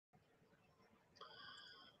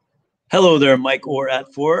Hello there, Mike Orr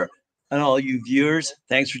at Four, and all you viewers.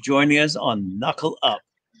 Thanks for joining us on Knuckle Up.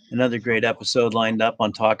 Another great episode lined up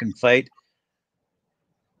on Talk and Fight.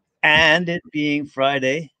 And it being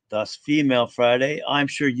Friday, thus Female Friday, I'm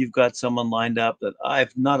sure you've got someone lined up that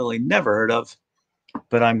I've not only never heard of,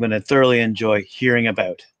 but I'm going to thoroughly enjoy hearing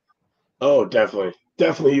about. Oh, definitely.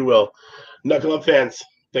 Definitely you will. Knuckle Up fans,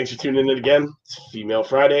 thanks for tuning in again. It's Female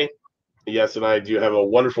Friday. Yes, and I do have a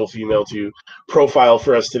wonderful female to profile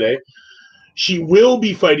for us today. She will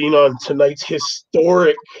be fighting on tonight's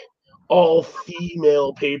historic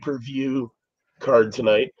all-female pay-per-view card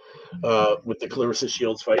tonight with the Clarissa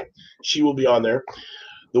Shields fight. She will be on there.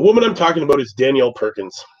 The woman I'm talking about is Danielle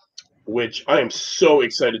Perkins, which I am so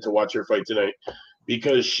excited to watch her fight tonight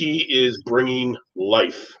because she is bringing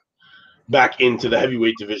life back into the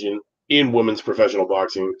heavyweight division in women's professional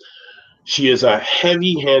boxing. She is a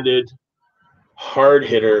heavy-handed, hard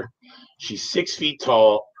hitter. She's 6 feet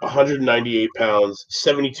tall, 198 pounds,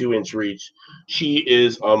 72-inch reach. She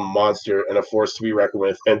is a monster and a force to be reckoned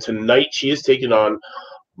with. And tonight she is taking on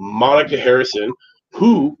Monica Harrison,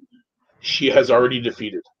 who she has already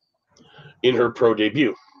defeated in her pro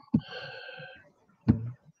debut.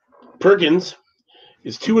 Perkins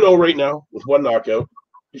is 2-0 right now with one knockout.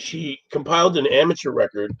 She compiled an amateur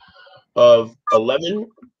record of 11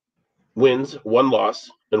 wins, one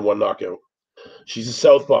loss, and one knockout. She's a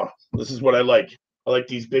southpaw. This is what I like. I like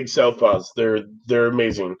these big southpaws. They're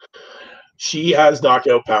amazing. She has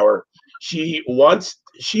knockout power. She wants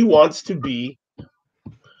to be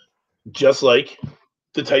just like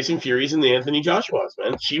the Tyson Furies and the Anthony Joshuas,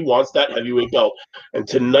 man. She wants that heavyweight belt. And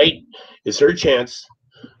tonight is her chance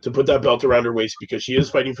to put that belt around her waist because she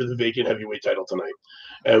is fighting for the vacant heavyweight title tonight.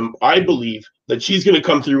 And I believe that she's going to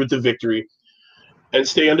come through with the victory and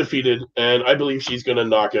stay undefeated. And I believe she's going to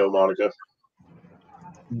knock out Monica.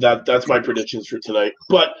 That's my predictions for tonight.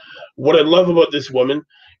 But what I love about this woman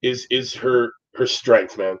is her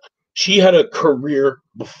strength, man. She had a career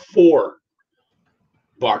before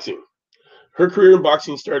boxing. Her career in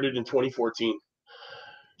boxing started in 2014.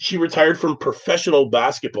 She retired from professional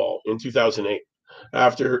basketball in 2008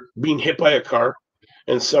 after being hit by a car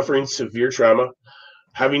and suffering severe trauma,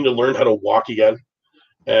 having to learn how to walk again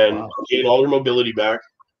and gain all her mobility back.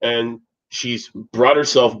 And she's brought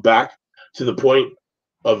herself back to the point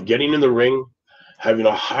of getting in the ring, having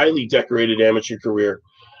a highly decorated amateur career,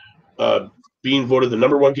 being voted the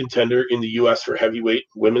 #1 contender in the U.S. for heavyweight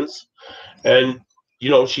women's. And,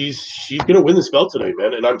 she's going to win this belt tonight,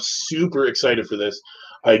 man. And I'm super excited for this.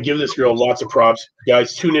 I give this girl lots of props.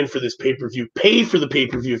 Guys, tune in for this pay-per-view. Pay for the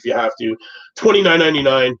pay-per-view if you have to.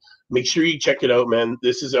 $29.99. Make sure you check it out, man.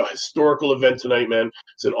 This is a historical event tonight, man.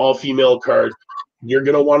 It's an all-female card. You're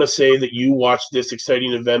going to want to say that you watched this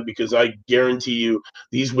exciting event because I guarantee you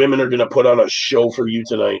these women are going to put on a show for you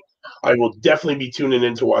tonight. I will definitely be tuning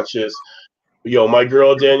in to watch this. My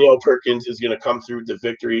girl Danielle Perkins is going to come through with the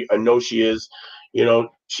victory. I know she is.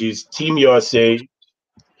 She's Team USA,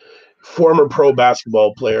 former pro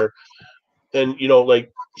basketball player. And,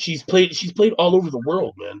 she's played all over the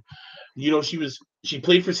world, man. She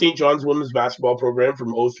played for St. John's women's basketball program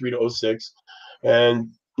from 03 to 06.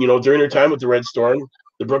 And, during her time with the Red Storm,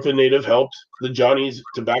 the Brooklyn native helped the Johnnies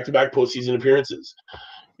to back-to-back postseason appearances.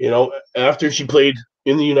 After she played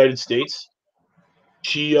in the United States,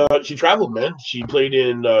 she traveled, man. She played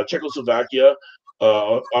in Czechoslovakia,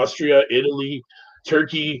 Austria, Italy,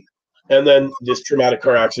 Turkey, and then this traumatic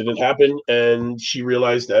car accident happened, and she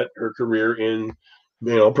realized that her career in,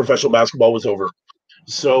 professional basketball was over.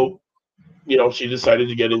 So, she decided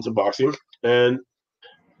to get into boxing, and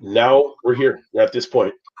now we're here. We're at this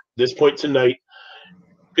point. This point tonight,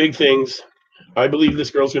 big things. I believe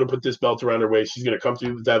this girl's going to put this belt around her waist. She's going to come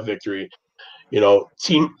through with that victory.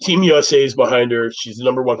 Team USA is behind her. She's the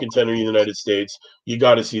 #1 contender in the United States. You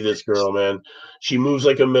got to see this girl, man. She moves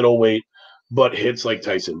like a middleweight, but hits like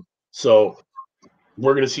Tyson. So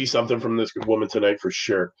we're going to see something from this woman tonight for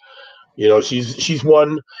sure. She's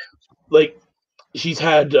won, she's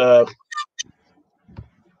had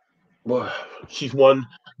she's won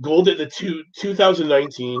gold at the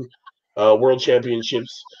 2019 World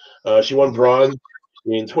Championships. She won bronze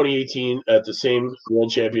in 2018 at the same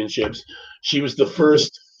World Championships. She was the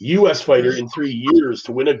first U.S. fighter in 3 years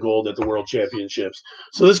to win a gold at the World Championships.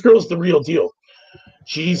 So this girl's the real deal.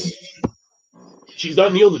 She's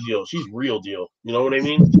not Neil the deal. She's real deal. You know what I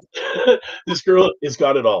mean? This girl has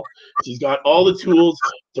got it all. She's got all the tools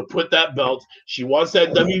to put that belt. She wants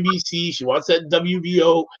that WBC. She wants that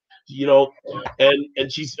WBO.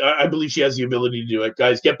 and I believe she has the ability to do it.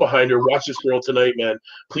 Guys, get behind her. Watch this girl tonight, man.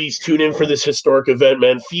 Please tune in for this historic event,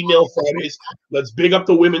 man. Female Fridays. Let's big up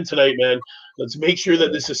the women tonight, man. Let's make sure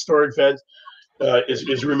that this historic event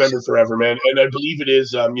is remembered forever, man. And I believe it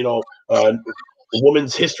is,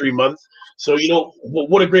 Women's History Month. So,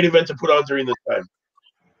 what a great event to put on during this time.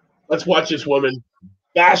 Let's watch this woman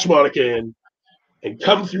bash Monica in and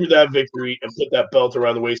come through that victory and put that belt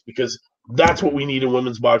around the waist, because that's what we need in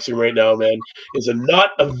women's boxing right now, man, is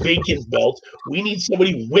not a vacant belt. We need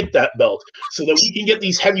somebody with that belt so that we can get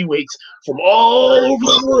these heavyweights from all over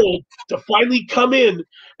the world to finally come in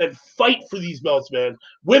and fight for these belts, man.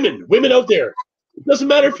 Women out there. It doesn't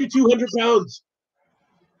matter if you're 200 pounds.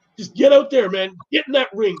 Just get out there, man. Get in that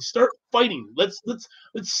ring. Start fighting. Let's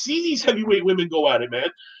see these heavyweight women go at it, man.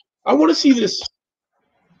 I want to see this.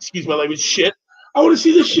 Excuse my language. Shit. I want to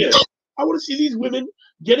see this shit. I want to see these women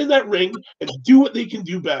get in that ring and do what they can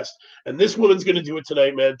do best. And this woman's going to do it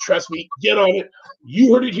tonight, man. Trust me. Get on it.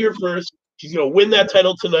 You heard it here first. She's going to win that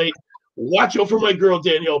title tonight. Watch out for my girl,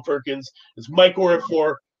 Danielle Perkins. It's Mike Orr at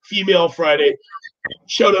 4, Female Friday.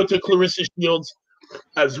 Shout out to Clarissa Shields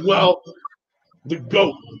as well. The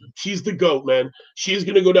GOAT. She's the GOAT, man. She is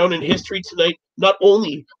going to go down in history tonight, not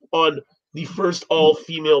only on the first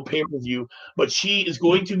all-female pay-per-view, but she is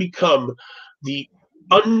going to become the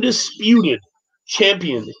undisputed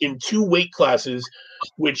champion in 2 weight classes,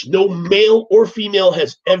 which no male or female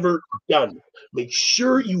has ever done. Make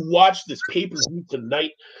sure you watch this pay-per-view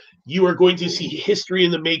tonight. You are going to see history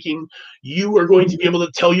in the making. You are going to be able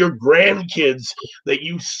to tell your grandkids that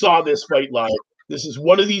you saw this fight live. This is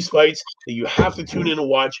one of these fights that you have to tune in and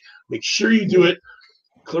watch. Make sure you do it.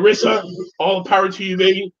 Clarissa, all the power to you,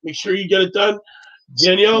 baby. Make sure you get it done.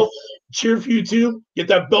 Danielle, cheer for you too. Get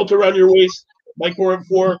that belt around your waist. Mike Orr at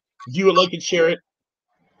 4. View it, like, and share it.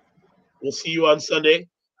 We'll see you on Sunday.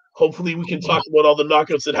 Hopefully we can talk about all the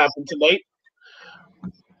knockouts that happened tonight.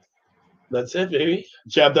 That's it, baby.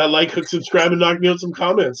 Jab that like, hook, subscribe, and knock me out some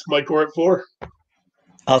comments. Mike Orr at 4.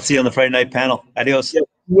 I'll see you on the Friday night panel. Adios. Yeah,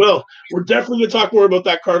 well, we're definitely going to talk more about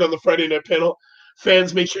that card on the Friday night panel.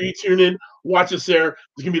 Fans, make sure you tune in. Watch us there.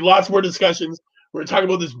 There's going to be lots more discussions. We're going to talk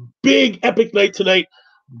about this big, epic night tonight.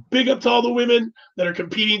 Big up to all the women that are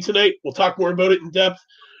competing tonight. We'll talk more about it in depth.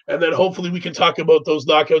 And then hopefully we can talk about those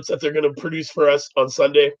knockouts that they're going to produce for us on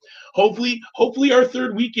Sunday. Hopefully our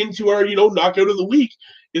third week into our, knockout of the week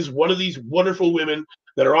is one of these wonderful women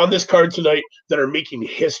that are on this card tonight that are making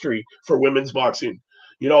history for women's boxing.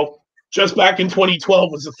 Just back in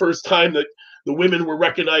 2012 was the first time that the women were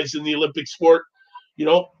recognized in the Olympic sport.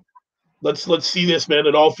 Let's see this, man.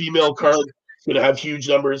 An all-female card. It's going to have huge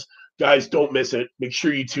numbers. Guys, don't miss it. Make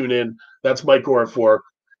sure you tune in. That's Mike Orr at 4.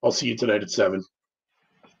 I'll see you tonight at 7.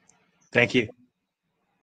 Thank you.